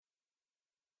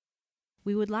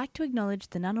We would like to acknowledge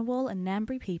the Ngunnawal and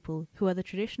Ngambri people who are the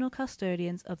traditional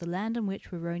custodians of the land on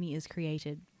which Wurroni is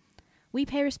created. We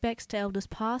pay respects to elders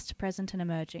past, present and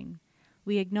emerging.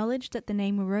 We acknowledge that the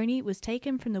name Wurroni was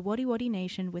taken from the Wadi Wadi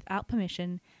nation without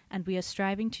permission, and we are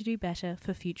striving to do better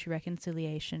for future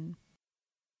reconciliation.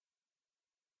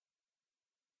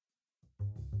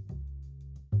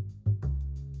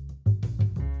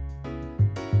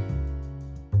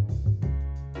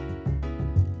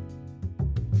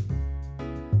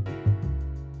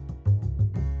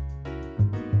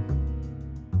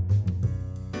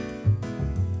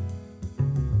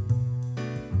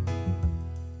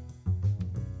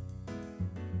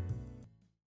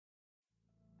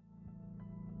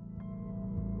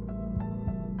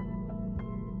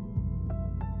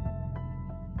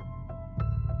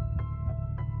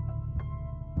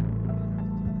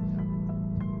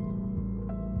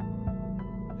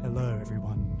 Hello,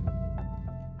 everyone.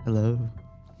 Hello.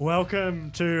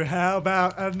 Welcome to How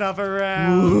About Another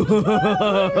Round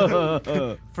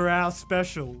for our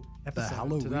special The episode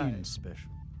Halloween today. special.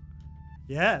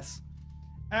 Yes.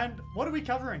 And what are we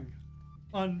covering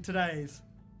on today's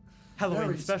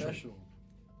Halloween Very special?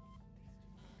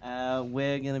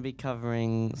 We're going to be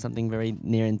covering something very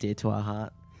near and dear to our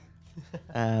heart.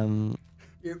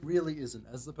 It really isn't.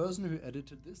 As the person who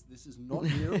edited this is not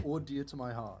near or dear to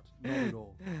my heart. Not at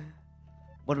all.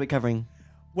 What are we covering?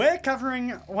 We're covering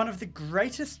one of the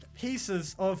greatest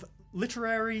pieces of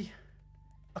literary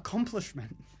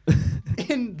accomplishment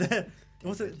in the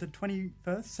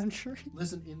 21st century?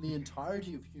 Listen, in the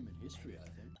entirety of human history, I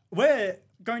think. We're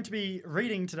going to be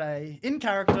reading today in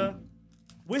character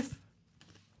with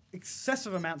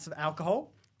excessive amounts of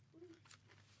alcohol,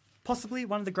 possibly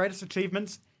one of the greatest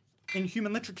achievements in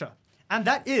human literature. And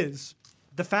that is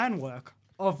the fan work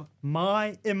of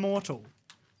My Immortal.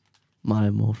 My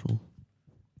Immortal.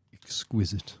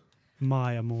 Exquisite.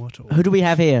 My Immortal. Who do we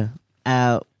have here?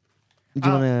 Do you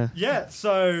want to... Yeah,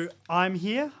 so I'm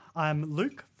here. I'm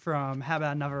Luke from How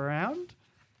About Another Round.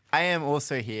 I am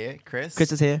also here, Chris.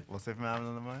 Chris is here. Also from How About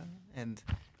Another Round. And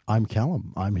I'm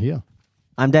Callum. I'm here.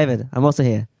 I'm David. I'm also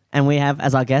here. And we have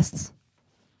as our guests...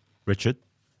 Richard.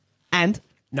 And...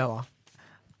 Noah.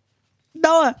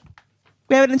 Noah!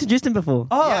 We haven't introduced him before.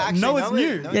 Oh, Yeah, actually, Noah's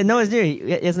new. Yeah, Noah's new. He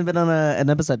hasn't been on an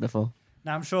episode before.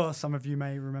 Now, I'm sure some of you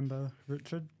may remember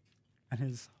Richard and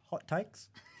his hot takes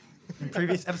in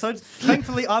previous episodes.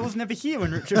 Thankfully, I was never here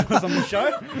when Richard was on the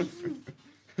show.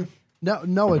 Now,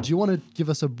 Noah, do you want to give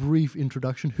us a brief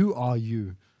introduction? Who are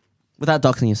you? Without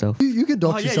doxing yourself. You can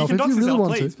dox yourself you can if dox you really yourself,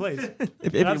 want please, to. please.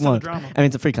 If That's you not want. drama. I mean,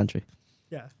 it's a free country.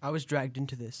 Yeah. I was dragged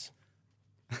into this.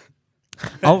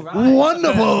 Oh, right.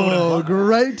 Wonderful.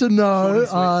 Great to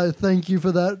know. Thank you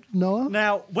for that, Noah.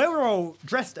 Now, we're all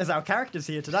dressed as our characters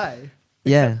here today.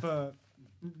 Yeah. For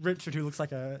Richard, who looks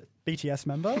like a BTS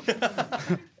member.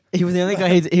 He was the only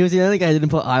guy. He was the only guy who didn't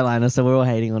put eyeliner, so we're all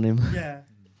hating on him. Yeah.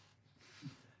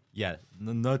 Yeah,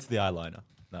 no to the eyeliner.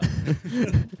 No.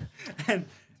 And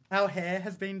our hair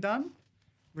has been done.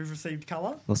 We've received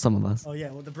colour. Well, some of us. Oh,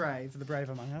 yeah, well, the brave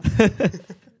among us.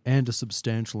 And a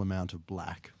substantial amount of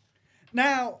black.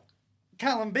 Now,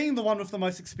 Callum, being the one with the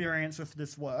most experience with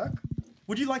this work,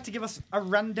 would you like to give us a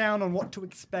rundown on what to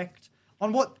expect,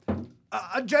 on what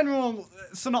a general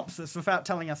synopsis without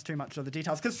telling us too much of the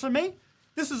details? Because for me,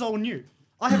 this is all new.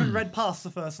 I haven't read past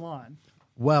the first line.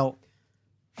 Well,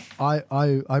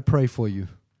 I pray for you.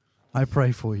 I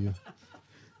pray for you.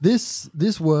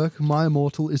 This work, My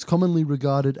Immortal, is commonly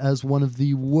regarded as one of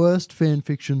the worst fan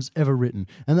fictions ever written,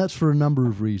 and that's for a number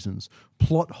of reasons.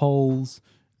 Plot holes,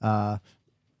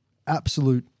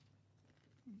 absolute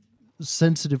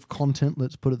sensitive content,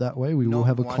 let's put it that way. We will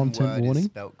have a content warning.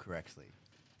 Is spelt correctly.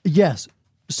 Yes,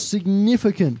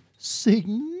 significant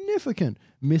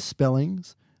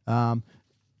misspellings.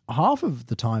 Half of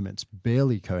the time it's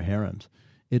barely coherent.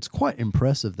 It's quite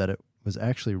impressive that it was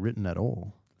actually written at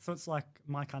all. So it's like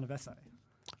my kind of essay.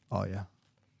 Oh yeah,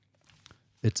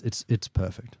 it's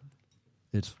perfect.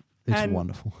 It's And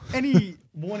wonderful. Any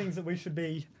warnings that we should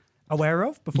be aware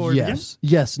of before we begin?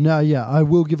 Yes. No, yeah, I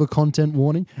will give a content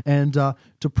warning. And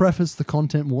to preface the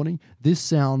content warning, this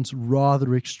sounds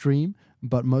rather extreme,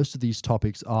 but most of these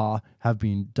topics have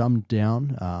been dumbed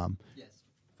down. Yes,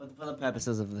 for the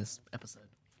purposes of this episode.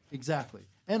 Exactly.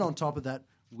 And on top of that,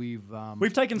 we've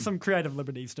taken some creative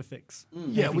liberties to fix.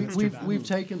 yeah, anything that's too bad. we've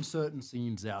taken certain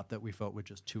scenes out that we felt were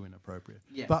just too inappropriate.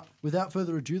 Yeah. But without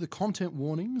further ado, the content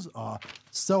warnings are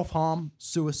self-harm,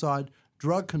 suicide,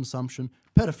 drug consumption,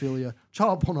 pedophilia,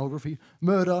 child pornography,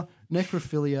 murder,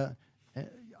 necrophilia.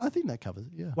 I think that covers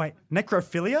it, yeah. Wait,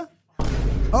 necrophilia?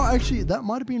 Oh, actually, that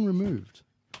might have been removed.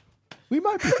 We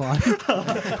might be fine.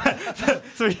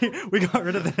 So we got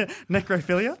rid of the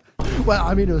necrophilia. Well,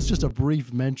 I mean, it was just a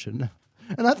brief mention,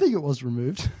 and I think it was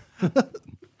removed. You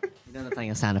know they're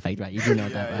playing a sound effect, right? You do know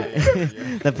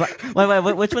that, right?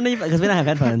 Wait, which one are you? Because we don't have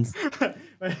headphones.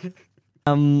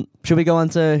 Should we go on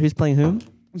to who's playing whom?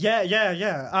 Yeah.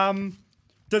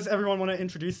 Does everyone want to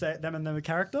introduce them and their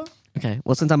character? Okay.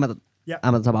 Well, since I'm at the Yeah.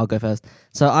 top, I'll go first.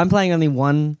 So I'm playing only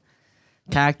one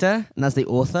character, and that's the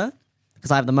author,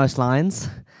 because I have the most lines,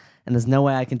 and there's no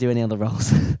way I can do any other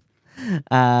roles.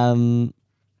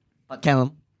 But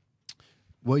Callum.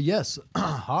 Well, yes.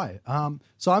 Hi.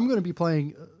 So I'm going to be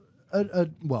playing,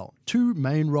 two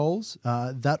main roles.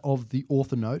 That of the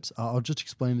author notes. I'll just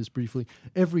explain this briefly.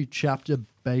 Every chapter,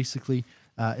 basically,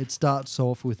 it starts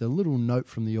off with a little note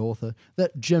from the author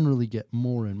that generally get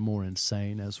more and more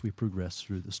insane as we progress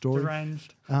through the story.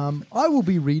 Deranged. I will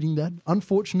be reading that,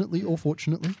 unfortunately or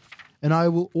fortunately, and I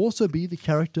will also be the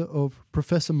character of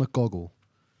Professor McGoggle.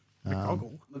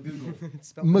 McGoggle.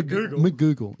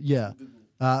 McGoogle, yeah.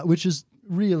 Which is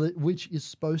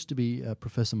supposed to be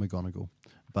Professor McGonagall,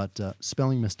 but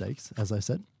spelling mistakes, as I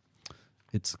said.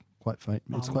 It's quite quite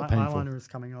My painful. eyeliner is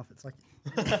coming off. It's like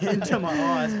into my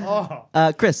eyes.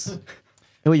 Oh. Chris,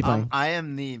 who are you playing? I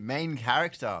am the main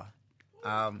character.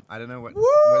 I don't know what is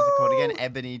it called again?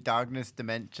 Ebony, Darkness,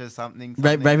 Dementia, something.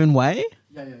 Raven Way?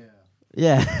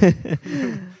 Yeah.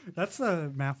 That's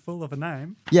a mouthful of a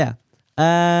name. Yeah.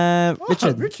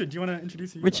 Richard. Richard, do you want to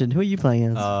introduce yourself? Richard, who are you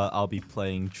playing as? I'll be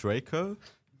playing Draco.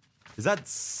 Is that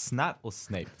Snap or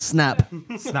Snape? Snap.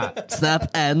 Snap.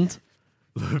 Snap and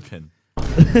Lupin.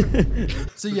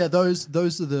 So yeah, those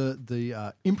are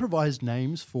the improvised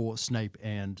names for Snape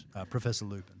and Professor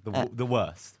Lupin. The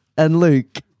worst. and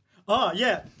Luke. Oh,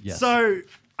 yeah. Yes. So,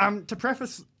 to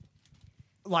preface,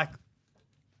 like,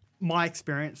 my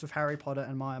experience with Harry Potter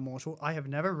and My Immortal, I have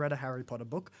never read a Harry Potter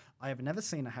book. I have never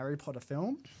seen a Harry Potter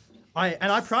film.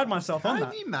 I pride myself on How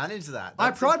that. do you manage that? I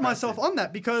That's pride impressive. myself on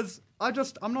that because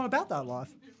I'm not about that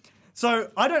life. So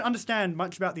I don't understand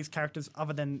much about these characters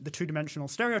other than the two-dimensional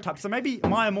stereotypes. So maybe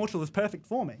My Immortal is perfect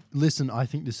for me. Listen, I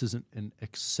think this is an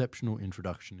exceptional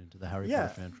introduction into the Harry Yeah.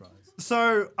 Potter franchise.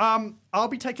 So I'll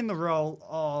be taking the role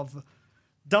of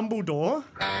Dumbledore.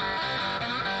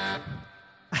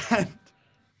 And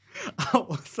I'll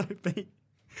also be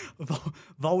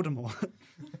Voldemort.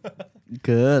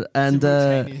 Good. And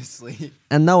Simultaneously.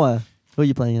 and Noah, who are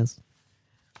you playing as?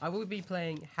 I will be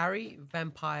playing Harry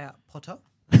Vampire Potter.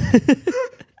 Is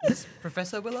this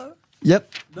Professor Willow?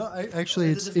 Yep. No,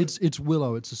 actually, it's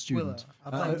Willow. It's a student.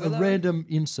 Willow. I play A Willow. random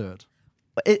insert.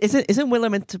 Isn't Willow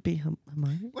meant to be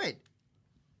Hermione? Wait.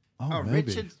 Oh, Oh, maybe.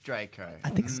 Richard's Draco. I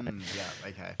think so. Yeah,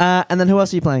 okay. And then who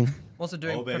else are you playing? Also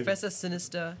doing Oh, baby. Professor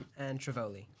Sinister and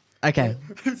Trivoli. Okay.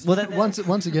 Well, then, Once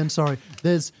again, sorry.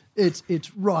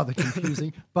 It's rather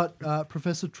confusing, but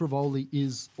Professor Trivoli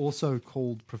is also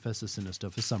called Professor Sinister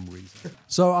for some reason.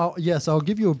 So I'll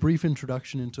give you a brief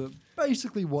introduction into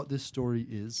basically what this story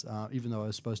is, even though I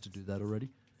was supposed to do that already.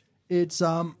 It's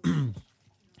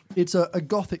it's a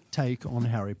gothic take on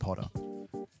Harry Potter.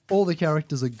 All the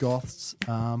characters are goths.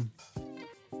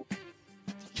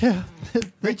 Yeah,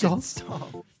 they're goths.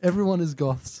 Stop. Everyone is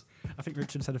goths. I think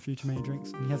Richard's had a few too many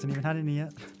drinks and he hasn't even had any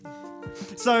yet.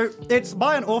 So it's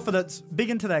by an author that's big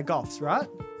into their goths, right?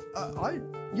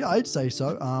 I'd say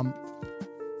so.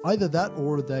 Either that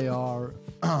or they are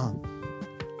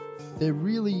they're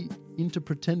really into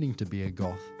pretending to be a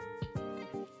goth.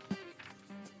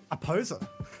 A poser.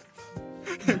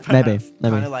 maybe.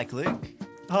 Kind of like Luke.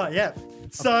 Oh, yeah.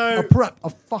 So, A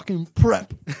fucking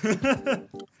prep.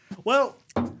 well,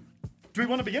 do we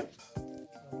want to begin?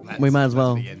 We might as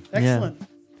well. begin. Yeah. Excellent.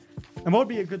 And what would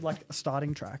be a good, a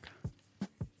starting track?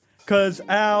 Because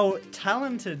our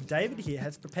talented David here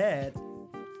has prepared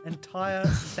entire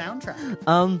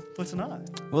soundtrack for tonight.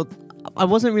 Well, I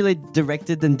wasn't really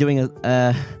directed in doing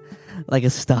a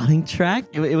starting track.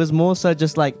 It was more so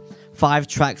just 5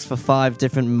 tracks for 5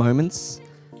 different moments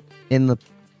in the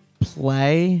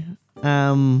play.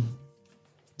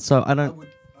 So I don't.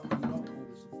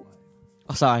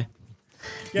 Oh, sorry.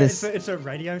 Yeah, This- it's a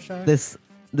radio show. This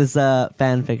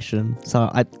fan fiction. So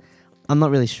I'm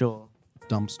not really sure.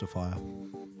 Dumpster fire.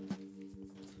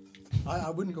 I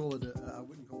wouldn't call it a fan.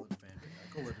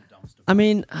 I call it a dumpster. I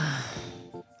mean,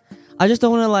 I just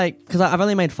don't want to because I've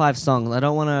only made 5 songs. I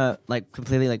don't want to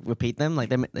completely repeat them.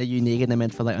 They're unique and they're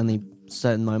meant for only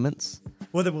certain moments.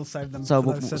 Well, then we'll save them. So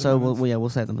for those set of we'll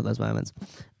moments. save them for those moments.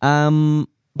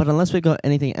 But unless we've got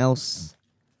anything else,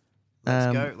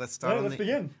 Let's go. Let's start Yeah, on let's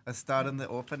begin. Let's start on the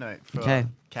author note for Okay.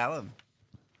 Callum.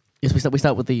 yes, we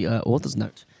start with the author's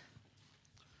note.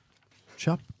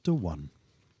 Chapter 1.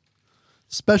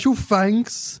 Special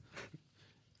thanks.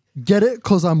 Get it?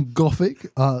 Because I'm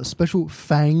gothic. Special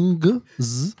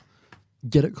thangs.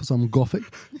 Get it? Because I'm gothic.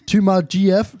 To my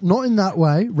GF, not in that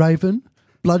way, Raven.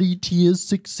 Bloody Tears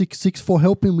 666 for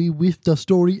helping me with the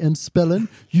story and spelling.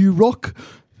 You rock.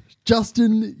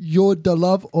 Justin, you're the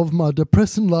love of my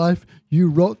depressing life. You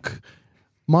rock.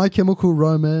 My Chemical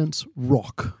Romance,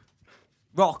 rock.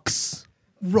 Rocks.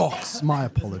 Rocks. My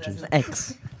apologies.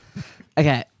 X.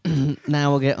 Okay,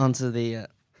 now we'll get onto the...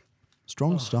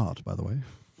 Strong start, by the way.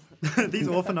 These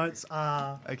author notes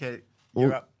are... Okay,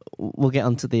 you're up, We'll get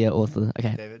onto the author.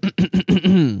 Okay.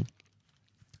 David.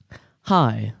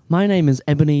 Hi, my name is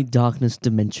Ebony Darkness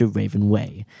Dementia Raven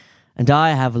Way, and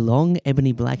I have long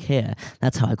ebony black hair,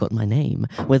 that's how I got my name,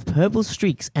 with purple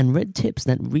streaks and red tips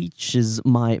that reaches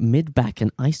my mid-back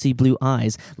and icy blue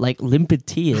eyes like limpid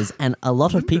tears, and a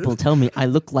lot of people tell me I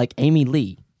look like Amy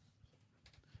Lee.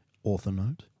 Author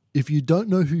note. If you don't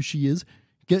know who she is,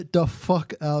 get the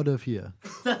fuck out of here.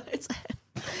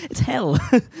 It's hell.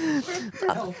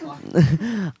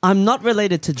 I'm not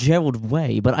related to Gerald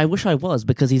Way, but I wish I was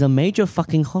because he's a major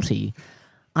fucking hottie.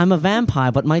 I'm a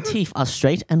vampire, but my teeth are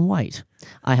straight and white.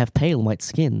 I have pale white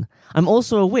skin. I'm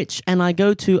also a witch, and I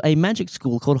go to a magic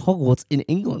school called Hogwarts in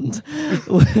England,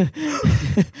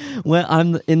 where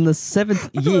I'm in the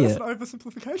 7th year. That's an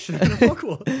oversimplification of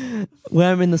Hogwarts.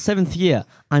 Where I'm in the 7th year.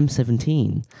 I'm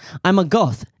 17. I'm a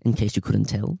goth, in case you couldn't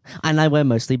tell, and I wear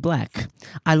mostly black.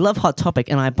 I love Hot Topic,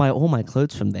 and I buy all my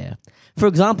clothes from there. For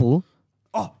example...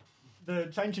 Oh, the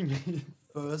changing...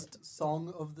 First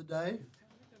song of the day.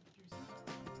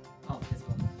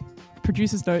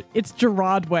 Producer's note, it's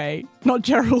Gerard Way, not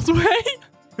Gerald Way.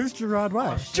 Who's Gerard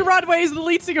Way? Gerard Way is the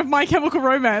lead singer of My Chemical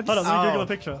Romance. Hold on, let me Google a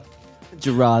picture.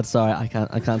 Gerard, sorry, I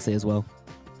can't see as well.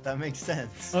 That makes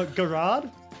sense. Gerard?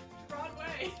 Gerard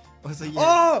Way. Also, yeah,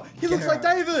 Oh, he looks like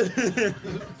David!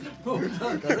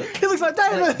 He looks like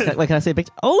David! Wait, can I see a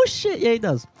picture? Oh shit, yeah, he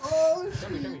does.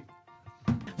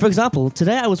 For example,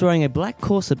 today I was wearing a black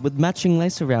corset with matching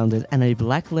lace around it and a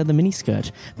black leather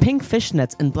miniskirt, pink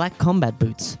fishnets and black combat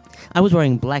boots. I was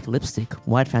wearing black lipstick,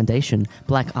 white foundation,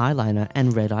 black eyeliner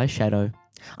and red eyeshadow.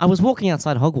 I was walking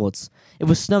outside Hogwarts. It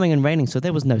was snowing and raining, so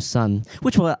there was no sun,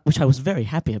 which I was very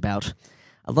happy about.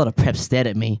 A lot of preps stared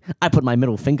at me. I put my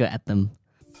middle finger at them.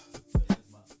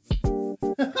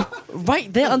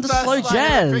 Right there under First slow line of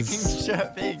jazz. freaking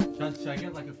chirping. Should I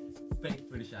get like a fake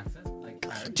British accent?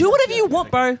 Like Do whatever you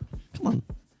want, bro. Come on.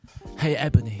 Hey,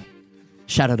 Ebony.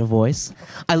 Shouted a voice.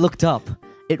 I looked up.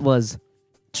 It was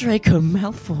Draco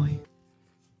Malfoy.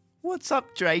 What's up,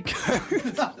 Draco?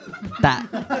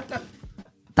 That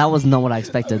was not what I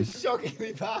expected.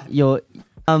 Shockingly bad.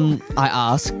 I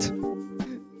asked.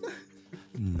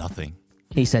 Nothing.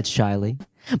 He said shyly.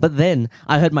 But then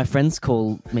I heard my friends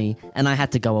call me and I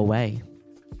had to go away.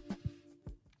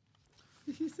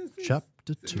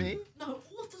 Chapter 2. Me?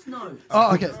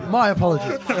 Oh, okay. My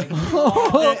apologies.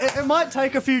 It might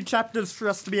take a few chapters for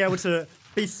us to be able to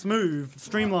be smooth,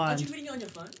 streamlined. reading it on your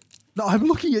phone? No, I'm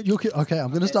looking at your... Okay, I'm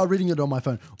going to start reading it on my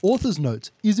phone. Author's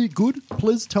notes. Is it good?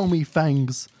 Please tell me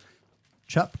fangs.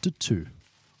 Chapter 2.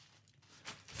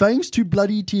 Thanks to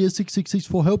Bloody Tears 666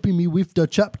 for helping me with the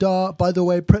chapter. By the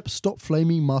way, prep, stop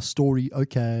flaming my story.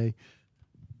 Okay.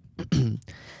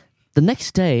 The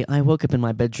next day, I woke up in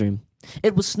my bedroom.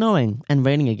 It was snowing and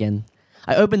raining again.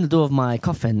 I opened the door of my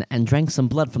coffin and drank some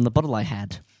blood from the bottle I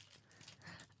had.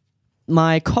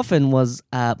 My coffin was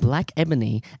black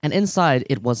ebony, and inside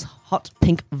it was hot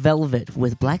pink velvet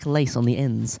with black lace on the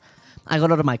ends. I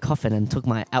got out of my coffin and took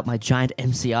out my giant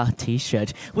MCR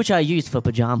t-shirt, which I used for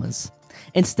pajamas.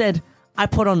 Instead, I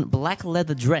put on black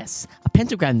leather dress, a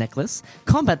pentagram necklace,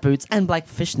 combat boots, and black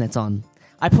fishnets on.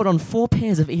 I put on 4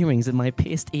 pairs of earrings in my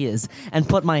pierced ears and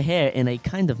put my hair in a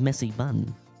kind of messy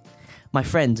bun. My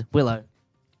friend, Willow,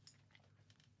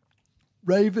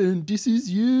 Raven, this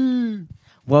is you.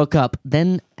 woke up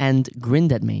then and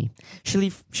grinned at me.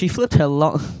 She flipped her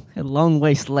long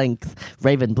waist length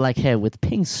raven black hair with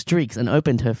pink streaks and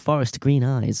opened her forest green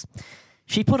eyes.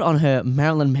 She put on her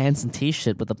Marilyn Manson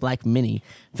t-shirt with a black mini,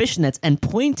 fishnets, and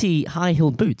pointy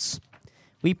high-heeled boots.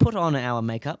 We put on our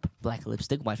makeup, black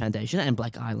lipstick, white foundation, and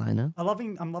black eyeliner.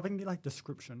 I'm loving the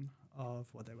description of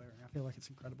what they're wearing. I feel like it's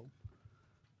incredible.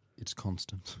 It's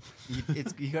constant.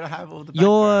 You gotta have all the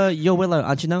background. You're Willow,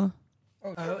 aren't you, Noah?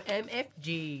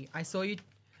 OMFG. I saw you.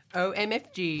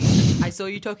 OMFG. I saw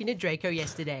you talking to Draco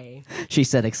yesterday. She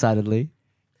said excitedly.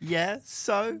 Yeah,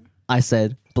 so? I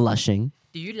said, blushing.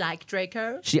 Do you like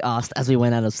Draco? She asked as we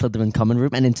went out of Slytherin common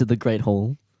room and into the Great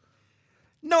Hall.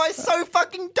 No, I so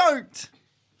fucking don't!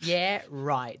 Yeah,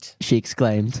 right. She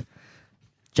exclaimed.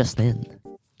 Just then,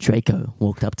 Draco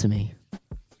walked up to me.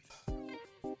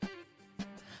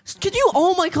 Could you?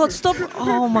 Oh my god! Stop!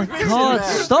 Oh my god!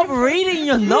 Stop reading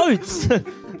your notes.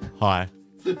 Hi.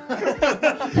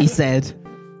 He said.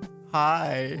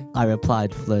 Hi. I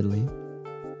replied flirtily.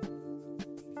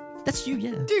 That's you,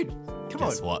 yeah. Dude, come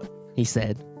Guess on. what? He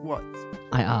said. What?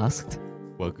 I asked.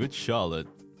 Well, Good Charlotte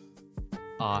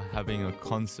are having a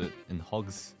concert in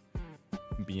Hogsmeade.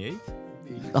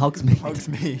 Hogsmeade.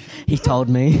 Hogsmeade. He told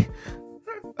me.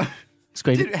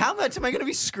 Scream Dude, it. how much am I going to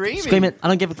be screaming? Scream it. I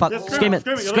don't give a fuck. Yeah, Scream it.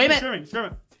 You're Scream literally it. Scream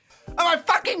it. Oh my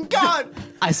fucking god!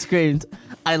 I screamed.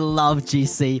 I love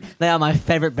GC. They are my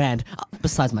favorite band,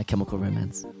 besides My Chemical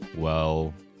Romance.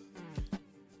 Well,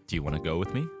 do you want to go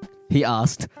with me? He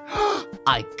asked.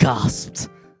 I gasped.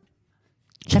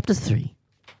 Chapter 3.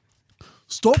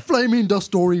 Stop flaming the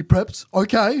story preps,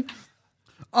 okay?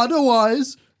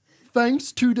 Otherwise,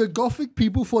 thanks to the Gothic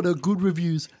people for the good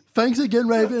reviews. Thanks again,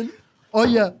 Raven. Oh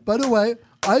yeah, by the way,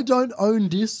 I don't own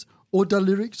this or the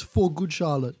lyrics for Good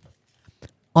Charlotte.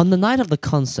 On the night of the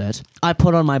concert, I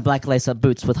put on my black lace-up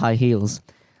boots with high heels.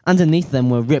 Underneath them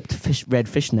were ripped red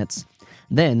fishnets.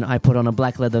 Then I put on a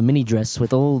black leather mini dress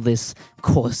with all this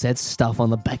corset stuff on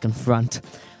the back and front.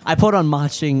 I put on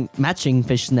matching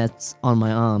fishnets on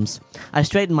my arms. I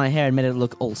straightened my hair and made it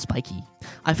look all spiky.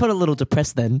 I felt a little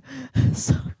depressed then.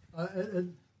 So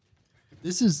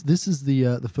This is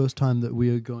the first time that we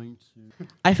are going to.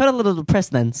 I felt a little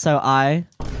depressed then, so I...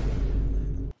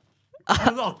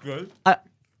 That's not good.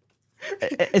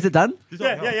 Is it done?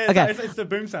 Yeah. Okay. It's the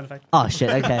boom sound effect. Oh, shit,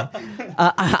 okay.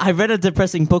 I read a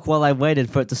depressing book while I waited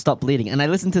for it to stop bleeding, and I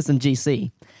listened to some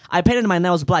GC. I painted my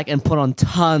nails black and put on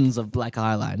tons of black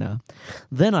eyeliner.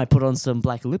 Then I put on some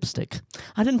black lipstick.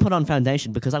 I didn't put on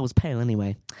foundation because I was pale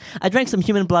anyway. I drank some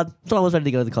human blood, so I was ready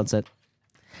to go to the concert.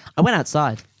 I went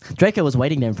outside. Draco was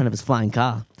waiting there in front of his flying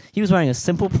car. He was wearing a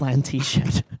simple plain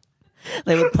t-shirt.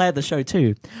 They would play at the show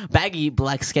too. Baggy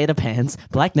black skater pants,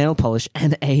 black nail polish,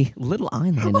 and a little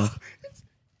eyeliner.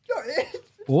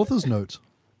 Author's note.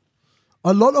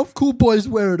 A lot of cool boys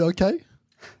wear it, okay?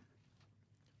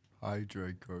 Hi,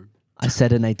 Draco. I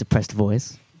said in a depressed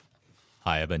voice.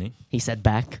 Hi, Ebony. He said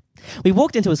back. We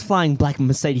walked into his flying black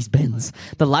Mercedes-Benz.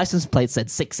 The license plate said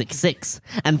 666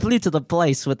 and flew to the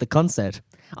place with the concert.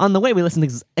 On the way, we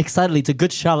listened excitedly to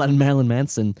Good Charlotte and Marilyn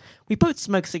Manson. We both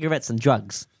smoked cigarettes and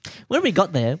drugs. When we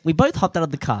got there, we both hopped out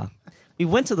of the car. We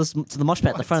went to the mosh pit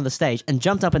at the front of the stage and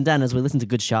jumped up and down as we listened to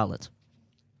Good Charlotte.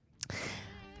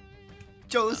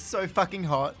 Joel is so fucking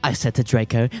hot. I said to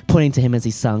Draco, pointing to him as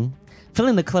he sung,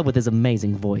 filling the club with his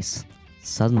amazing voice.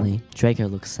 Suddenly, Draco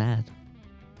looked sad.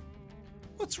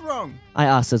 What's wrong? I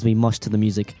asked as we moshed to the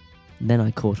music. Then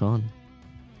I caught on.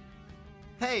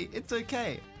 Hey, it's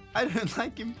okay. I don't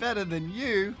like him better than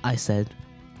you. I said.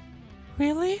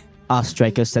 Really? Asked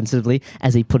Draco sensitively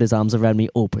as he put his arms around me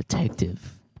all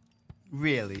protective.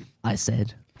 Really? I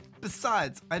said.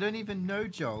 Besides, I don't even know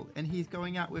Joel, and he's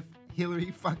going out with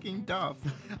Hillary fucking Duff.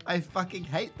 I fucking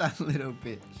hate that little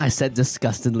bitch. I said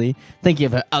disgustedly, thinking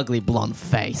of her ugly blonde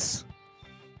face.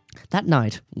 The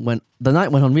night went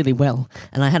on really well,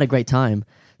 and I had a great time.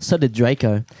 So did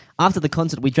Draco. After the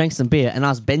concert, we drank some beer and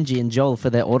asked Benji and Joel for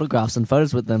their autographs and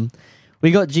photos with them. We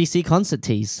got GC concert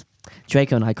tees.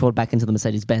 Draco and I crawled back into the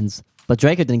Mercedes-Benz, but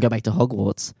Draco didn't go back to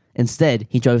Hogwarts. Instead,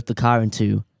 he drove the car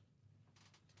into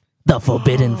the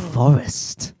Forbidden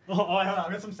Forest.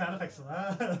 I've got some sound effects for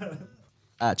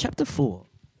that. Chapter 4.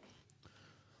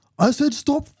 I said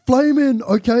stop flaming,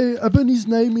 okay? Ebony's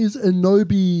name is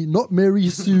Enobi, not Mary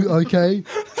Sue, okay?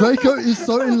 Draco is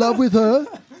so in love with her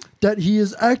that he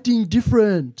is acting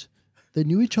different. They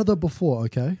knew each other before,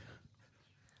 okay?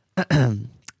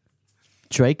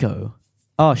 Draco.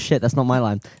 Oh shit, that's not my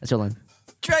line. That's your line.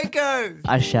 Draco!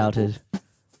 I shouted.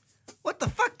 What the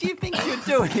fuck do you think you're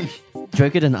doing?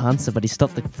 Draco didn't answer, but he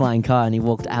stopped the flying car and he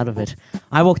walked out of it.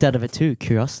 I walked out of it too,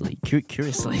 curiously.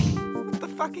 What the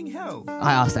fucking hell?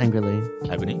 I asked angrily.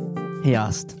 Ebony? He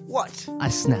asked. What? I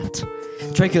snapped.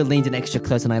 Draco leaned in extra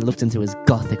close and I looked into his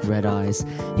gothic red eyes.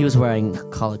 He was wearing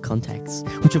coloured contacts,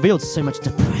 which revealed so much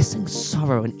depressing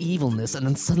sorrow and evilness, and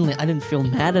then suddenly I didn't feel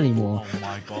mad anymore. Oh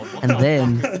my god. And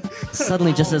then,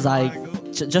 suddenly just as I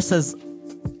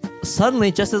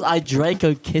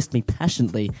Draco kissed me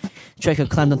passionately. Draco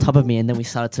climbed on top of me and then we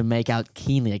started to make out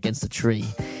keenly against a tree.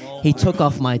 He took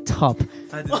off my top.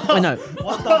 Wait, no.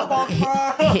 What the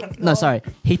fuck? No, sorry.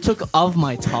 He took off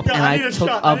my top and I took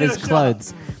off his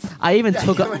clothes. I even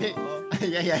took off...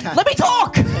 Yeah. Let me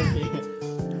talk!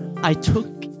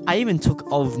 I even took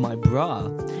off my bra.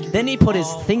 Then he put his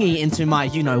thingy into my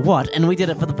you-know-what, and we did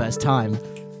it for the first time.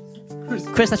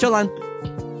 Chris, that's your line.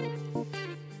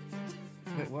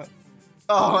 Wait, what?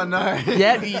 Oh no.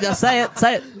 Yeah, say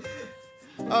it.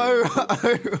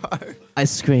 I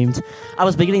screamed. I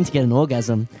was beginning to get an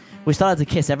orgasm. We started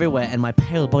to kiss everywhere, and my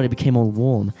pale body became all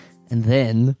warm. And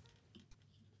then...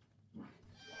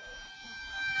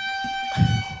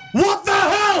 What the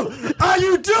hell are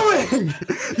you doing?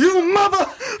 You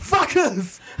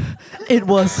motherfuckers! It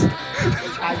was...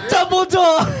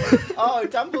 Dumbledore! Oh,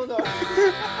 Dumbledore.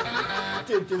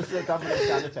 Dude, give us the Dumbledore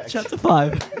sound effect. Chapter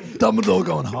 5. Dumbledore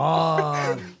going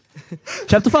hard.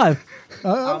 Chapter 5.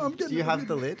 I'm Do getting you have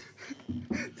the lid?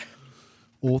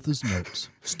 Author's notes.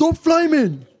 Stop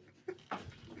flaming!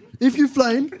 If you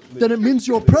flame, then it means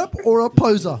you're prep or a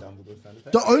poser.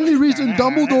 The only reason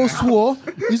Dumbledore swore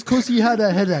is because he had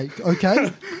a headache,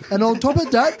 okay? And on top of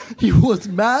that, he was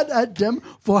mad at them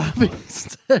for having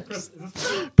sex.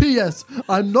 P.S.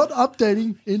 I'm not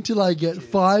updating until I get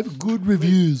 5 good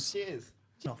reviews. Cheers.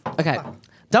 Okay.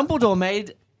 Dumbledore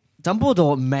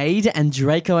made and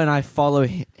Draco and I follow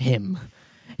him.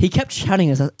 He kept shouting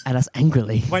at us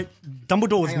angrily. Wait,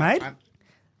 Dumbledore was made?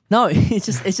 No, it's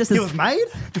just He was made?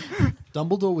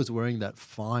 Dumbledore was wearing that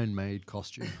fine maid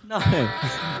costume. no.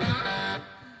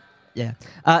 Yeah.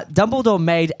 Dumbledore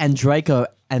made and Draco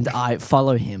and I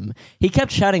follow him. He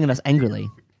kept shouting at us angrily.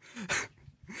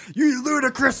 You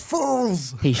ludicrous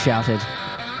fools! He shouted.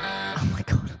 Oh my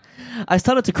god. I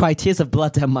started to cry tears of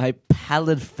blood down my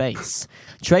pallid face.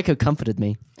 Draco comforted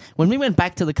me. When we went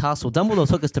back to the castle, Dumbledore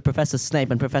took us to Professor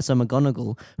Snape and Professor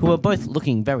McGonagall, who were both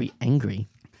looking very angry.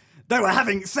 They were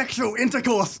having sexual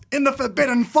intercourse in the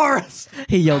Forbidden Forest!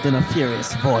 He yelled in a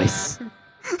furious voice.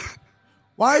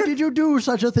 Why did you do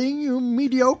such a thing, you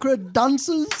mediocre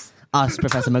dunces? Asked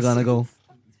Professor McGonagall.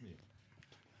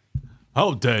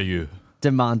 How dare you?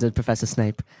 Demanded Professor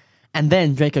Snape. And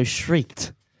then Draco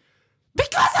shrieked.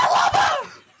 Because I love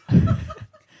her!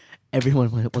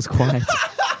 Everyone was quiet.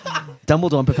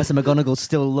 Dumbledore and Professor McGonagall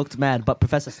still looked mad, but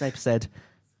Professor Snape said...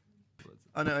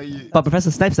 Oh, no, you... But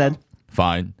Professor Snape said...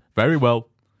 Fine. Very well.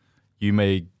 You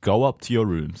may go up to your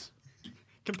rooms.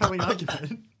 Compelling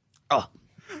argument.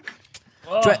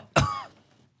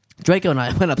 Draco and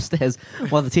I went upstairs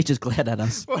while the teachers glared at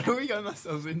us. What are we getting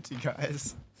ourselves into,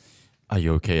 guys? Are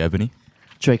you okay, Ebony?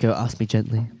 Draco asked me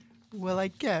gently. Well, I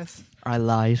guess. I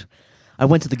lied. I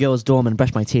went to the girls' dorm and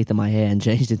brushed my teeth and my hair and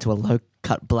changed into a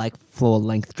low-cut black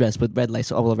floor-length dress with red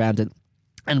lace all around it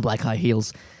and black high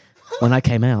heels. When I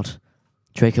came out,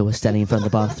 Draco was standing in front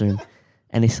of the bathroom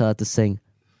and he started to sing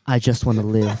I Just Want to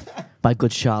Live by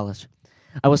Good Charlotte.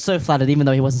 I was so flattered even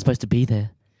though he wasn't supposed to be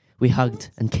there. We hugged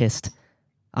and kissed.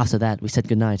 After that, we said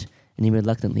goodnight and he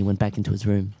reluctantly went back into his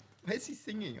room. Why is he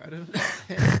singing? I don't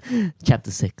understand.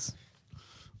 Chapter 6.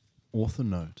 Author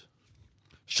note.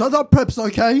 Shut up, preps,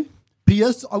 okay?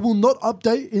 P.S. I will not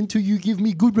update until you give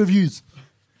me good reviews.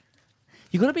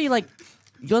 You're gonna be like,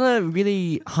 you're gonna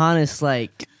really harness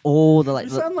like all the like.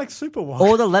 You sound like Superwalk.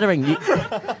 All the lettering.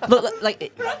 Look,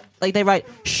 like they write,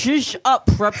 shush up,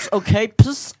 preps, okay?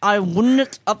 Plus, I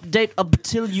wouldn't update up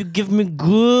till you give me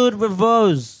good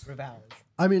reviews.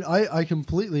 I mean, I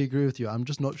completely agree with you. I'm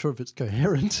just not sure if it's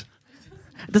coherent.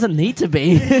 It doesn't need to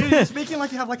be. You're speaking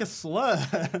like you have like a slur.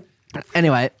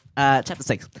 Anyway, chapter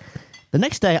 6. The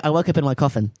next day, I woke up in my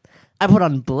coffin. I put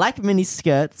on black mini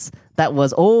skirts that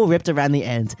was all ripped around the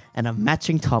end and a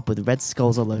matching top with red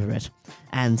skulls all over it,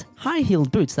 and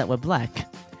high-heeled boots that were black.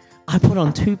 I put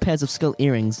on 2 pairs of skull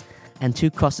earrings and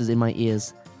 2 crosses in my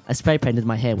ears. I spray painted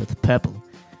my hair with purple.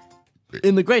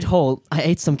 In the Great Hall, I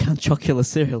ate some Count Chocula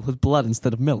cereal with blood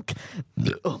instead of milk.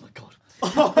 Oh my god.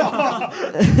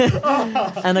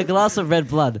 And a glass of red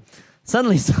blood.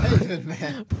 Suddenly,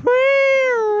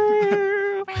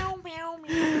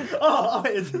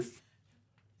 Is this?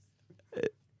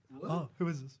 Oh, who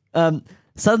is this?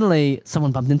 Suddenly,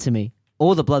 someone bumped into me.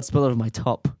 All the blood spilled over my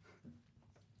top.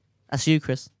 That's you,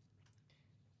 Chris.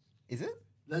 Is it?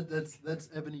 That's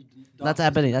Ebony. That's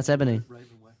Ebony. That's Ebony.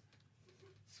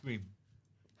 Scream.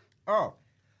 Oh.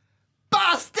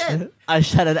 Bastard! I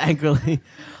shouted angrily.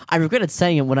 I regretted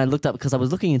saying it when I looked up because I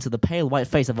was looking into the pale white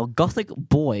face of a gothic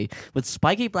boy with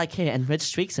spiky black hair and red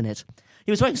streaks in it.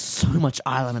 He was wearing so much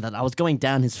eyeliner that I was going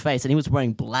down his face, and he was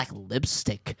wearing black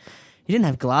lipstick. He didn't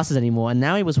have glasses anymore, and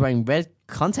now he was wearing red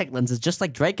contact lenses just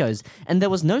like Draco's, and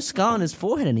there was no scar on his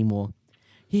forehead anymore.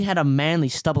 He had a manly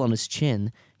stubble on his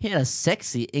chin. He had a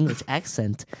sexy English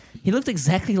accent. He looked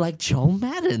exactly like Joel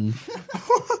Madden.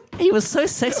 He was so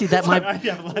sexy that my...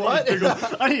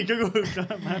 I need to Google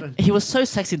Joel Madden. He was so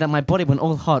sexy that my body went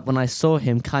all hot when I saw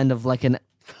him, kind of like an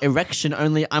erection,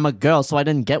 only I'm a girl, so I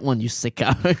didn't get one, you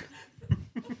sicko.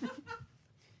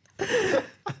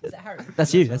 Is that Harry?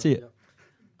 That's you, that's you.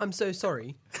 I'm so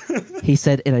sorry. He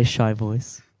said in a shy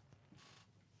voice.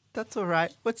 That's all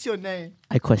right. What's your name?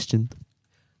 I questioned.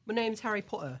 My name's Harry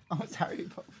Potter. Oh, it's Harry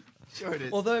Potter. Sure it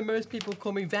is. Although most people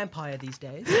call me Vampire these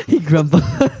days. He grumbled.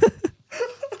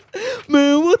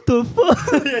 Man, what the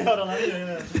fuck? Yeah, hold on.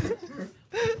 Yeah.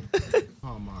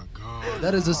 Oh my god.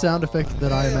 That is a sound effect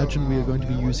that I imagine we are going to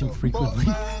be using frequently.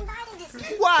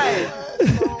 Why?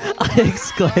 I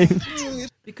exclaimed.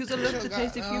 Because I love the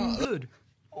taste of human blood.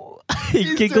 He He's doing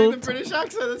the giggled. British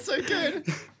accent. That's so good.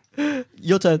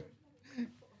 Your turn.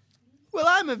 Well,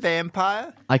 I'm a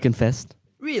vampire. I confessed.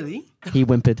 Really? He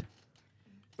whimpered.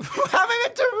 Having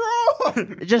it to roar.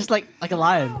 Just like a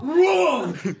lion.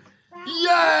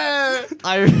 Yeah.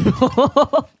 I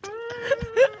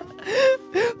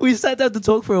We sat down to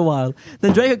talk for a while.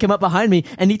 Then Draco came up behind me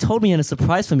and he told me he had a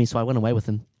surprise for me, so I went away with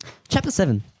him. Chapter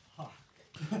 7.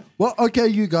 Well, okay,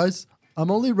 you guys.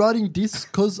 I'm only writing this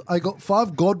because I got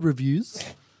 5 God reviews.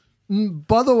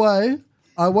 By the way,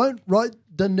 I won't write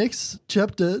the next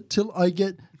chapter till I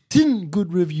get 10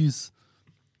 good reviews.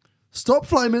 Stop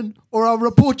flaming or I'll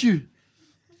report you.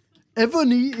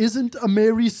 Ebony isn't a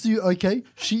Mary Sue, okay?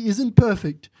 She isn't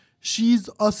perfect. She's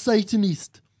a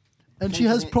Satanist. And she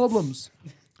has problems.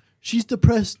 She's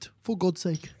depressed, for God's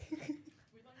sake.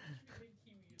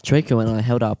 Draco and I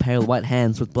held our pale white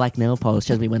hands with black nail polish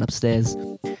as we went upstairs.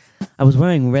 I was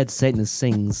wearing red Satanist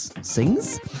sings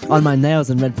on my nails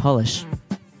and red polish.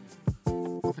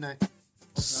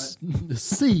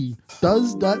 C,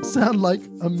 does that sound like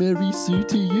a Mary Sue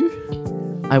to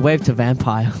you? I waved to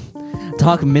Vampire.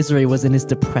 Dark misery was in his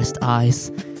depressed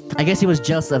eyes. I guess he was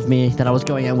jealous of me that I was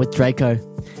going out with Draco.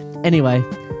 Anyway,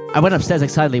 I went upstairs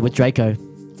excitedly with Draco.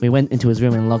 We went into his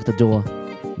room and locked the door.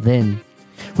 Then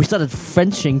we started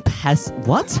Frenching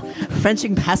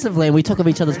passively, and we took off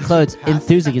each other's clothes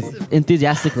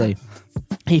enthusiastically.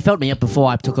 He felt me up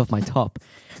before I took off my top.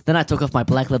 Then I took off my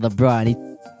black leather bra,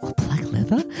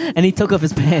 and he took off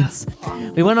his pants.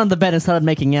 We went on the bed and started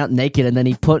making out naked, and then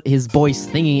he put his boy's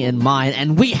thingy in mine,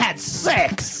 and we had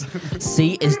sex.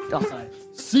 See, is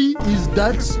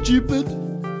that stupid?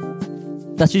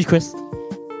 That's you, Chris.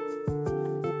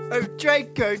 Oh,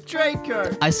 Draco.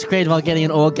 I screamed while getting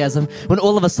an orgasm when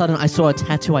all of a sudden I saw a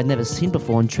tattoo I'd never seen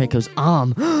before on Draco's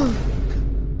arm.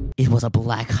 It was a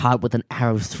black heart with an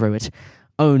arrow through it.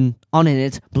 On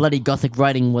it, bloody gothic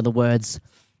writing were the words,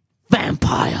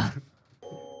 Vampire.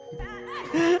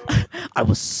 I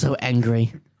was so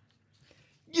angry.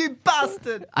 You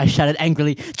bastard. I shouted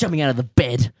angrily, jumping out of the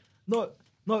bed. No,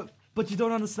 but you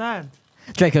don't understand.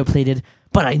 Draco pleaded,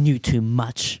 but I knew too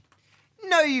much.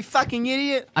 No, you fucking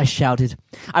idiot. I shouted.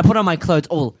 I put on my clothes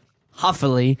all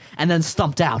huffily and then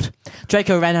stomped out.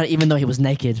 Draco ran out even though he was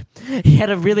naked. He had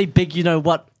a really big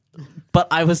you-know-what, but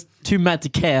I was too mad to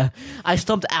care. I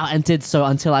stomped out and did so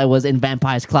until I was in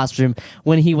Vampire's classroom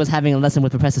when he was having a lesson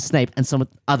with Professor Snape and some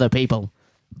other people.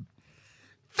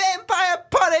 Vampire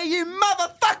Potter, you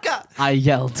motherfucker! I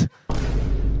yelled.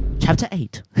 Chapter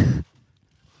 8.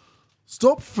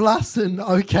 Stop flassing,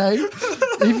 okay?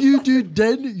 If you do,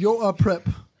 then you're a prep.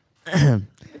 What does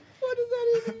that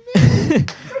even mean?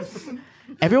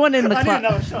 Everyone in the I need class.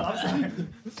 another shot. I'm sorry.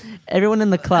 Everyone in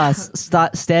the class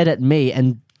stared at me,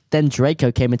 and then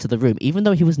Draco came into the room, even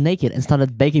though he was naked, and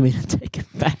started begging me to take it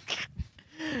back.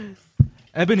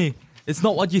 Ebony, it's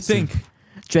not what you think.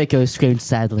 Draco screamed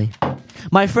sadly.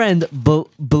 My friend,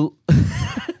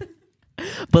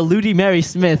 Baludi Mary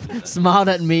Smith smiled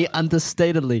at me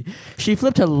understatedly. She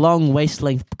flipped her long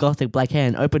waist-length gothic black hair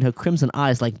and opened her crimson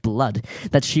eyes like blood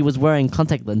that she was wearing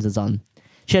contact lenses on.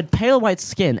 She had pale white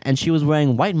skin and she was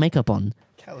wearing white makeup on.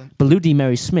 Kellen, Baludi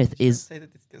Mary Smith is... say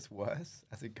that this gets worse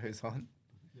as it goes on.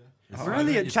 We're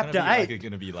only at chapter 8.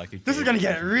 This is going to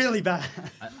get really bad.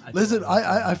 Listen,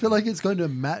 I feel like it's going to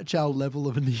match our level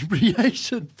of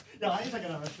inebriation. Yeah, I need to take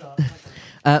another shot.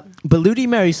 Baludi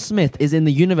Mary Smith is in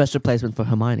the universe replacement for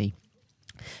Hermione.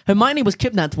 Hermione was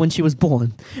kidnapped when she was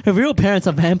born. Her real parents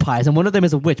are vampires, and one of them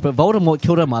is a witch, but Voldemort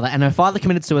killed her mother, and her father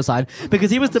committed suicide because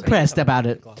he was depressed about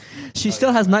it. She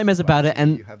still has nightmares about it,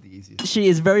 and You have the easiest. she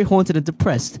is very haunted and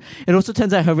depressed. It also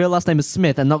turns out her real last name is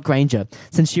Smith and not Granger,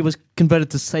 since she was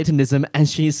converted to Satanism, and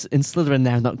she's in Slytherin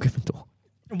now, not Gryffindor.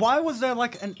 Why was there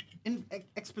like an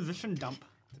exposition dump?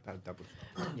 It's about a double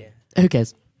shot. Who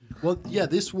cares? Well, yeah,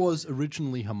 this was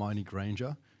originally Hermione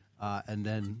Granger, and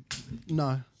then,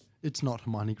 no, it's not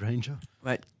Hermione Granger.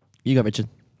 Right. You go, Richard.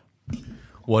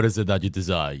 What is it that you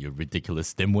desire, you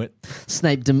ridiculous dimwit?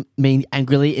 Snape demeaned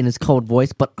angrily in his cold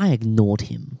voice, but I ignored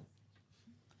him.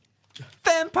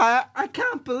 Vampire, I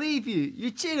can't believe you.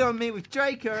 You cheated on me with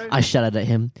Draco. I shouted at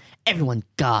him. Everyone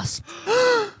gasped.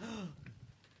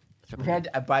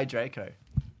 By Draco.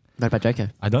 Right by Draco.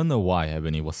 I don't know why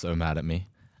Ebony was so mad at me.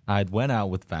 I'd went out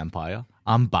with Vampire.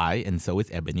 I'm bi, and so is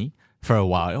Ebony, for a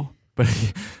while.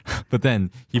 but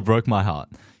then he broke my heart.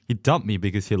 He dumped me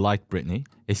because he liked Brittany,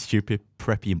 a stupid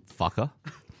preppy fucker.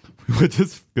 We're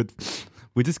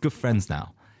just good friends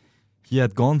now. He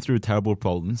had gone through terrible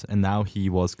problems, and now he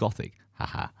was gothic.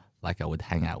 Haha, like I would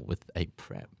hang out with a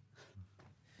prep.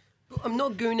 I'm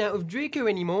not going out with Draco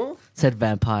anymore. Said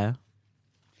Vampire.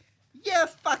 Yeah,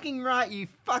 fucking right, you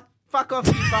fuck off,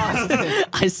 you bastard.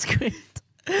 I screamed.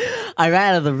 I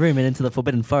ran out of the room and into the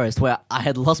Forbidden Forest where I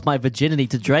had lost my virginity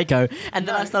to Draco, and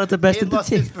then I started to burst He into lost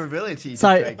his tears. virility to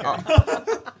Sorry.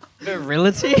 Draco.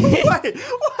 Virility? Wait,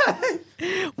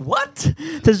 What?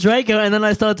 To Draco, and then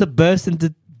I started to bust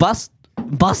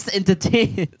into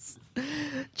tears.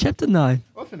 Chapter 9.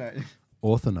 Orphanite.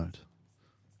 Note.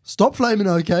 Stop flaming,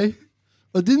 okay?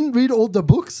 I didn't read all the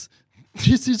books.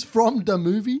 This is from the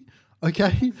movie,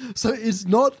 okay? So it's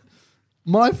not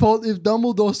my fault if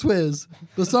Dumbledore swears.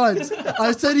 Besides,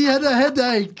 I said he had a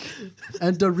headache.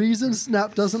 And the reason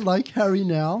Snap doesn't like Harry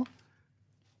now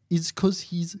is because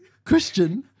he's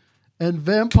Christian and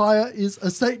Vampire is a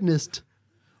Satanist.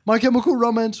 My Chemical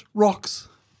Romance rocks.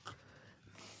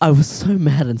 I was so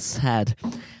mad and sad.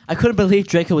 I couldn't believe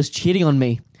Draco was cheating on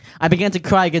me. I began to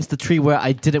cry against the tree where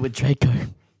I did it with Draco.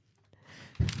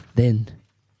 Then,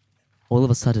 all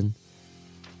of a sudden,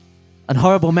 a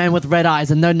horrible man with red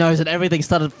eyes and no nose and everything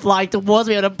started flying towards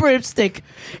me on a broomstick.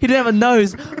 He didn't have a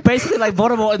nose, basically like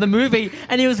Voldemort in the movie,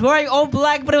 and he was wearing all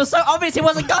black, but it was so obvious he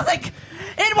wasn't gothic.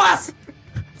 It was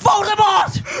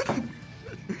Voldemort!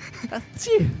 That's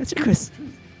you, Chris.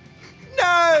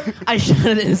 No! I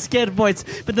shouted in a scared voice,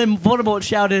 but then Voldemort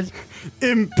shouted,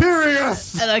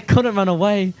 Imperious! and I couldn't run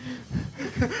away.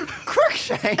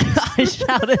 Crookshank! I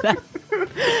shouted at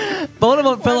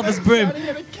Voldemort fell off his broom.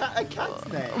 A cat's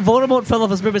name. Voldemort fell off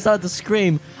his broom and started to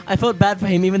scream. I felt bad for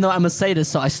him even though I'm a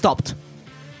sadist, so I stopped.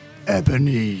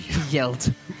 Ebony, He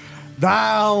yelled.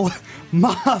 thou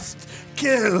must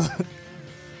kill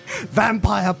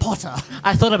Vampire Potter.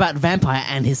 I thought about Vampire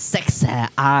and his sex hair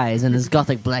eyes and his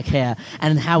gothic black hair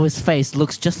and how his face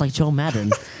looks just like Joel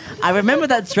Madden. I remember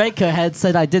that Draco had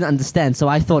said I didn't understand, so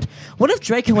I thought, what if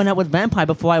Draco went out with Vampire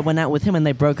before I went out with him and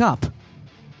they broke up?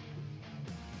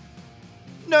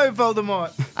 No,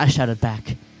 Voldemort. I shouted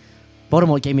back.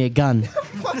 Voldemort gave me a gun.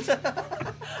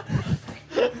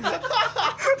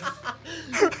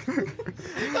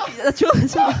 That's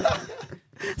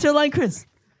your line, Chris.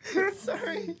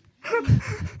 Sorry.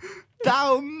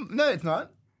 No, it's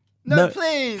not. No,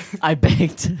 please. I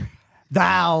begged.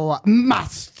 Thou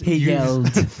must He use yelled.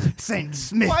 St.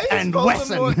 Smith Why is and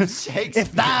Voldemort Wesson. Shakespeare?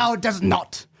 If thou does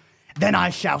not, then I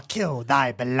shall kill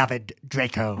thy beloved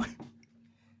Draco.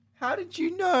 How did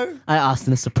you know? I asked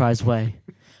in a surprised way.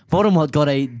 Voldemort got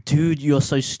a dude, you're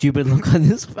so stupid look on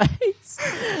his face.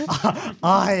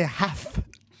 I have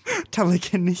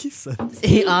telekinesis.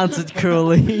 He answered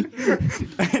cruelly.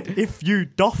 And if you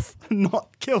doth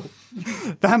not kill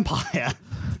Vampire,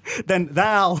 then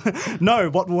thou know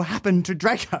what will happen to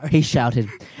Draco. He shouted.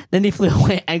 Then he flew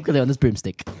away angrily on his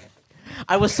broomstick.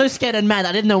 I was so scared and mad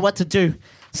I didn't know what to do.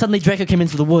 Suddenly Draco came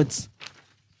into the woods.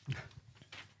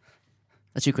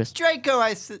 That's you, Chris. Draco,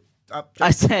 I said.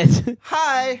 I said.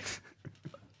 Hi.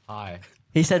 Hi.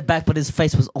 He said back, but his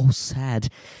face was all sad.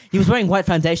 He was wearing white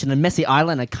foundation and messy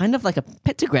eyeliner, kind of like a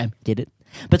pentagram, get it?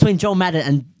 Between Joel Madden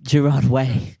and Gerard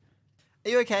Way.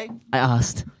 Are you okay? I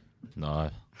asked. No.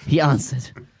 He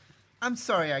answered. I'm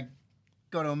sorry I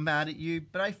got all mad at you,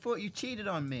 but I thought you cheated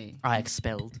on me. I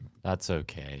expelled. That's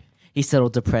okay. He said all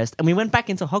depressed, and we went back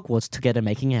into Hogwarts together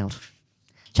making out.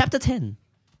 Chapter 10.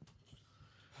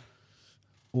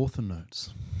 Author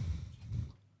notes.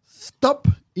 Stop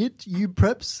it, you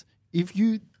preps. If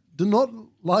you do not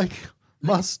like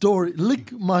my story,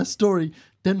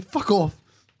 then fuck off.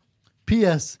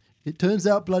 P.S. It turns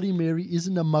out Bloody Mary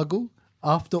isn't a muggle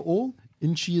after all,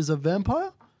 and she is a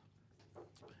vampire.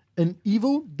 And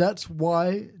evil, that's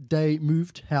why they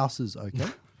moved houses, okay?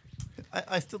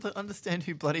 I still don't understand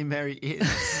who Bloody Mary is.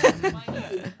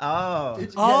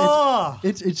 Oh.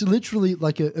 It's literally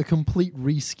like a complete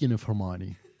reskin of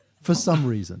Hermione. For some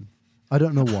reason. I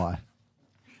don't know why.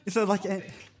 So like,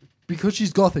 Because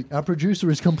she's gothic. Our producer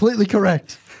is completely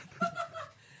correct.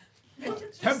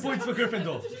 10 points for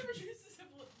Gryffindor.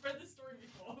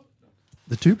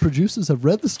 The two producers have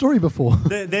read the story before.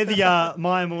 they're the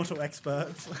My Immortal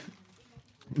experts.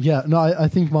 Yeah, no, I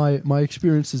think my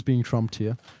experience is being trumped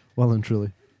here. Well and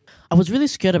truly. I was really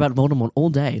scared about Voldemort all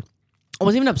day. I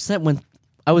was even upset went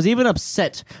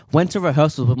to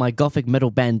rehearsals with my gothic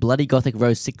metal band Bloody Gothic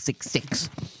Rose 666.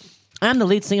 I am the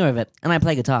lead singer of it, and I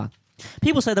play guitar.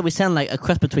 People say that we sound like a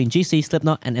cross between GC,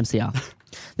 Slipknot, and MCR.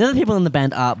 The other people in the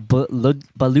band are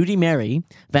Bloody Mary,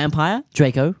 Vampire,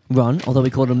 Draco, Ron, although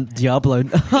we called him Diablo.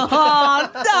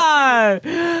 Oh,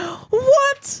 no!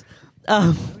 What?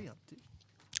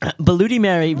 Bloody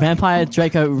Mary, Vampire,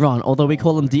 Draco, Ron, although we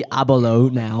call him Diablo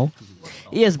now.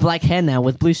 He has black hair now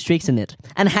with blue streaks in it.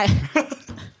 And Hagrid.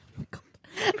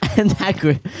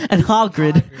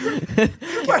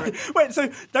 Wait, so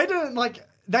they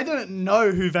didn't know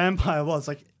who Vampire was.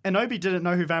 Like, Enobi didn't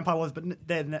know who Vampire was, but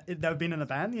they've been in a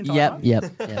band the entire time?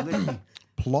 Yep.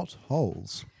 Plot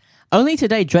holes. Only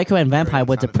today, Draco and Vampire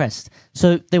were depressed.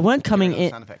 So they weren't coming in.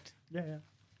 Sound effect. Yeah.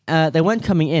 They weren't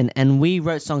coming in, and we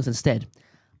wrote songs instead.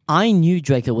 I knew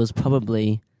Draco was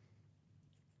probably...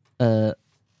 He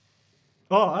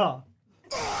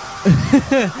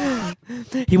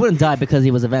wouldn't die because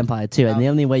he was a vampire too, and the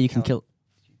only way you can kill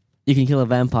a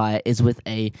vampire is with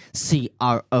a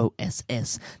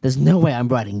CROSS. There's no way I'm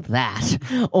writing that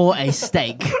or a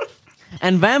stake.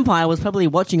 And Vampire was probably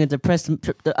watching a depressing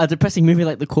movie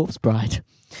like The Corpse Bride.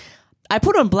 I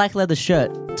put on black leather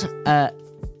shirt. Is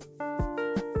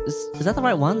that the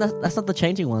right one? That's not the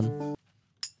changing one.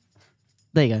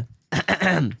 There you go.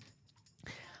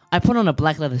 I put on a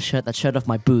black leather shirt that showed off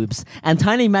my boobs and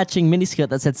tiny matching miniskirt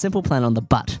that said Simple Plan on the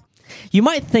butt. You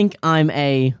might think I'm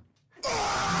a...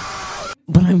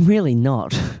 But I'm really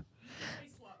not.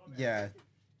 Yeah.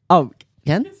 Oh,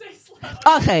 Ken?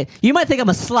 Okay, you might think I'm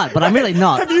a slut, but I'm really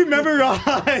not. Have you memorized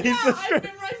the I've script?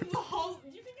 memorized the whole. How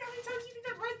many times do you think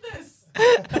I've read this?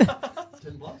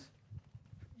 10 plus?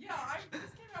 Yeah,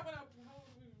 this came out when how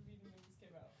old were we reading when this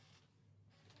came out?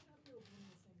 Okay,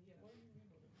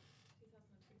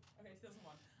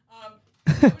 2001.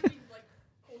 I would be like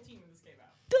 14 when this came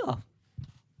out. Duh.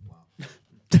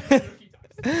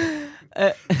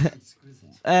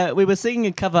 We were singing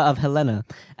a cover of Helena.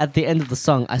 At the end of the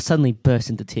song, I suddenly burst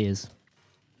into tears.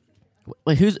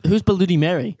 Wait, who's Bloody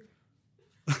Mary?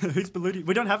 Who's Beludi?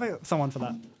 We don't have someone for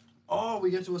that. Oh, we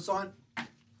get to assign.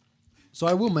 So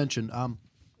I will mention,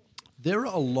 there are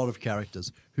a lot of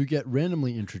characters who get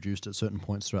randomly introduced at certain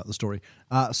points throughout the story.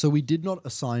 So we did not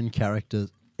assign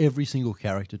every single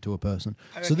character to a person.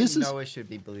 So this is. Noah should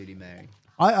be Bloody Mary.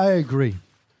 I agree.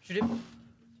 Should it?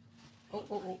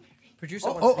 Oh. Producer.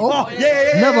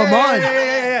 Never mind.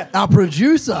 Yeah. Our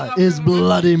producer is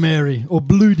Bloody Mary or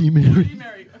Bloody Mary.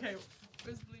 Mary. Okay,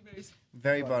 where's Bloody Mary's?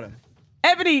 Very bottom.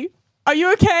 Ebony, are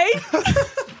you okay?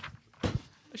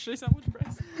 Should I sound more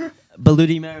depressed?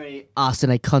 Bloody Mary asked in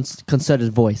a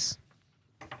concerted voice.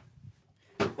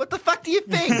 What the fuck do you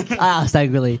think? I asked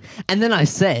angrily. And then I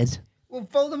said... Well,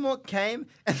 Voldemort came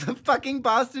and the fucking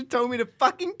bastard told me to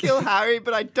fucking kill Harry,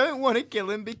 but I don't want to kill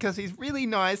him because he's really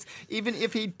nice, even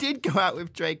if he did go out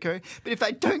with Draco. But if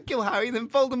I don't kill Harry, then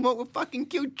Voldemort will fucking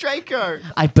kill Draco.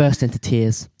 I burst into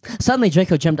tears. Suddenly,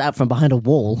 Draco jumped out from behind a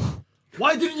wall.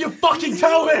 Why didn't you fucking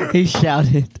tell me? He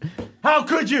shouted. How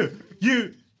could you?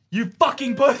 You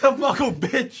fucking buckle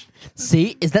bitch.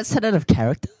 See, is that set out of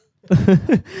character?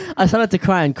 I started to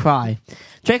cry.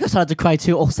 Draco started to cry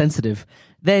too, all sensitive.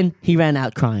 Then he ran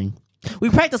out crying.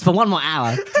 We practiced for 1 more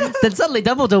hour. Then suddenly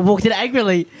Dumbledore walked in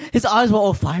angrily. His eyes were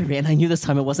all fiery, and I knew this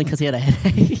time it wasn't because he had a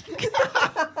headache.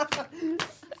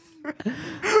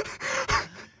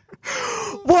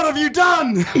 What have you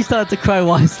done? He started to cry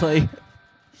wisely.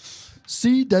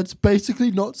 See, that's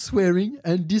basically not swearing,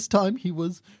 and this time he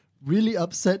was really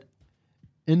upset,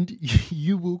 and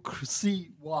you will see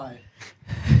why.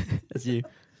 That's you.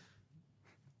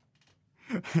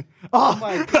 Oh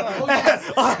my god.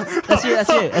 That's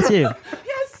you.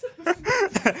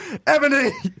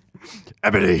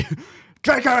 Ebony,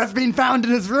 Draco has been found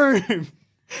in his room.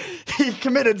 He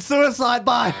committed suicide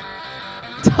by...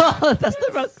 Oh, that's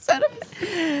the wrong set of...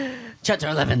 Chapter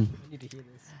 11.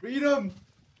 Freedom.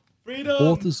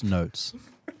 Author's notes.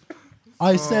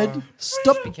 I said,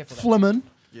 stop flimming.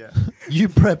 Yeah. You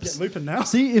preps. Lupin now.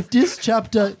 See, if this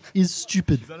chapter is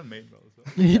stupid,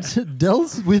 it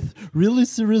deals with really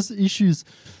serious issues.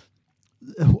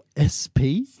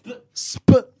 SP?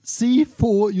 See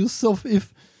for yourself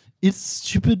if it's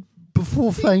stupid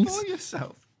before thanks For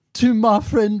yourself. to my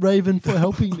friend Raven for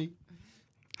helping me.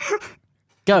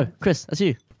 Go, Chris, that's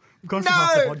you. We've gone from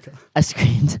half the vodka. I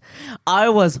screamed. I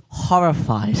was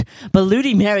horrified.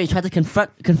 Bloody Mary tried to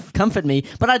comfort me,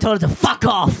 but I told her to fuck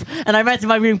off, and I ran to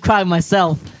my room crying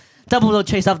myself. Dumbledore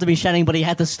chased after me shouting, but he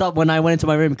had to stop when I went into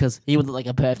my room because he would look like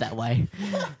a perv that way.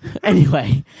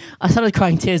 Anyway, I started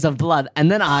crying tears of blood, and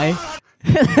then I...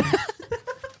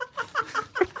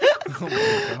 Oh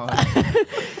my god.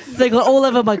 They got all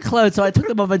over my clothes, so I took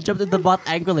them off and jumped in the bath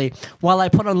angrily while I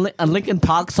put on a Linkin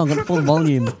Park song at full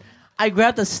volume. I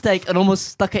grabbed a stake and almost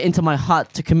stuck it into my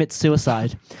heart to commit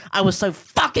suicide. I was so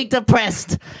fucking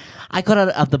depressed. I got out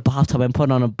of the bathtub and put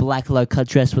on a black low-cut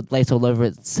dress with lace all over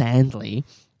it sandly.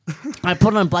 I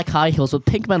put on black high heels with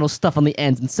pink metal stuff on the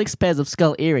ends and 6 pairs of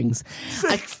skull earrings.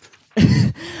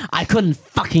 I couldn't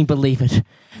fucking believe it.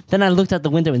 Then I looked out the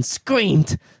window and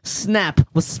screamed. Snap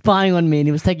was spying on me and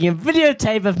he was taking a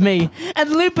videotape of me, and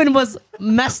Lupin was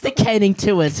masticating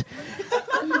to it.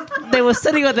 They were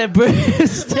sitting on their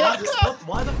broomsticks.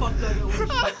 Why the fuck do I get all these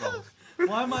shit rolls?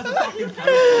 Why am I the fucking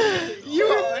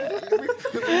character?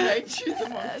 We made you the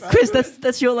monster. Chris,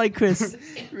 that's your line, Chris.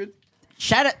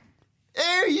 Shout it.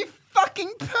 Ew, you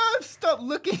fucking perv! Stop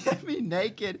looking at me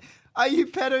naked. Are you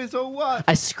pedos or what?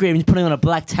 I screamed, putting on a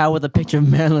black towel with a picture of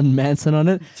Marilyn Manson on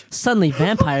it. Suddenly,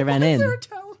 Vampire ran in.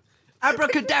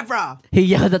 Abracadabra! He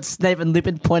yelled at Snape and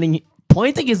Lupin, pointing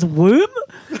his womb?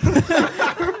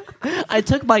 I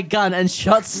took my gun and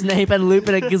shot Snape and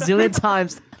Lupin a gazillion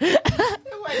times. Wait,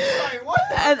 sorry, what?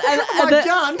 My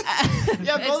gun!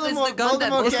 Yeah, It's the gun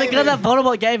that- Voldemort It's the gave gun him. that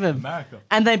Voldemort gave him. America.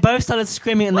 And they both started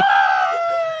screaming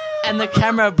and the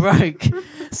camera broke.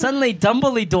 Suddenly,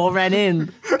 Dumbledore ran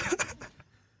in.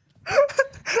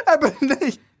 Ebony,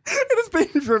 it has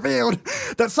been revealed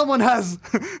that someone has...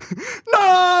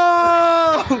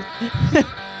 No!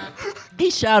 He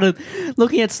shouted,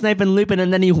 looking at Snape and Lupin,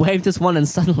 and then he waved his wand, and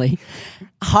suddenly,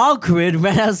 Hagrid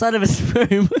ran outside of his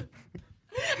room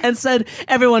and said,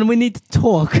 "Everyone, we need to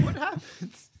talk." What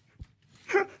happens?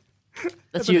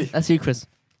 That's you, Chris.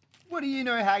 What do you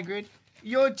know, Hagrid?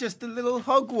 You're just a little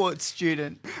Hogwarts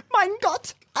student. Mein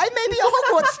Gott, I may be a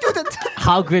Hogwarts student,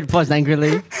 Hagrid paused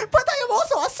angrily. but I am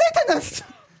also a Satanist.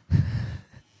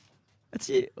 That's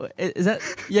you. Is that?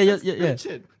 Yeah.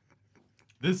 Richard.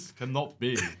 This cannot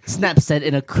be. Snap said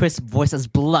in a crisp voice as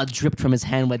blood dripped from his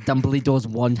hand where Dumbledore's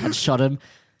wand had shot him.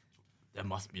 There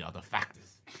must be other factors.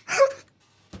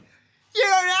 You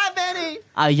don't have any!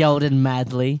 I yelled in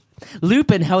madly.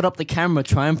 Lupin held up the camera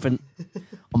oh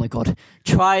my god,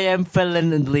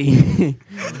 triumphantly. The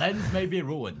lens may be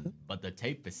ruined, but the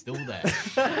tape is still there.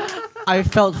 I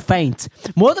felt faint.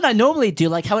 More than I normally do,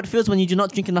 like how it feels when you do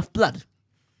not drink enough blood.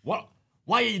 What?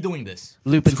 Why are you doing this?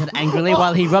 Lupin said angrily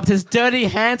while he rubbed his dirty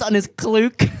hands on his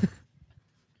cloak.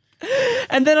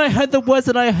 And then I heard the words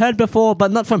that I heard before, but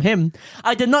not from him.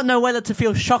 I did not know whether to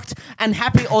feel shocked and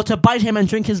happy or to bite him and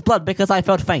drink his blood because I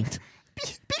felt faint.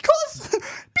 Because...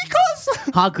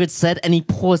 Hagrid said, and he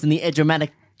paused in the air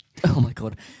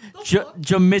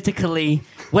dramatically,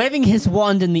 waving his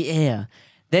wand in the air.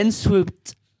 Then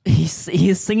swooped. He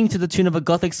is singing to the tune of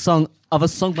a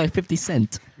song by 50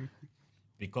 Cent.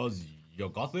 Because you're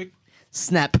Gothic?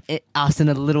 Snap asked in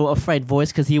a little afraid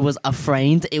voice because he was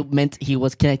afraid. It meant he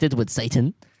was connected with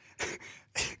Satan.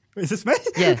 Is this me?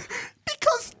 Yeah.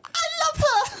 Because I love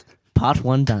her. Part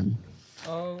 1 done.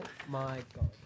 Oh my god.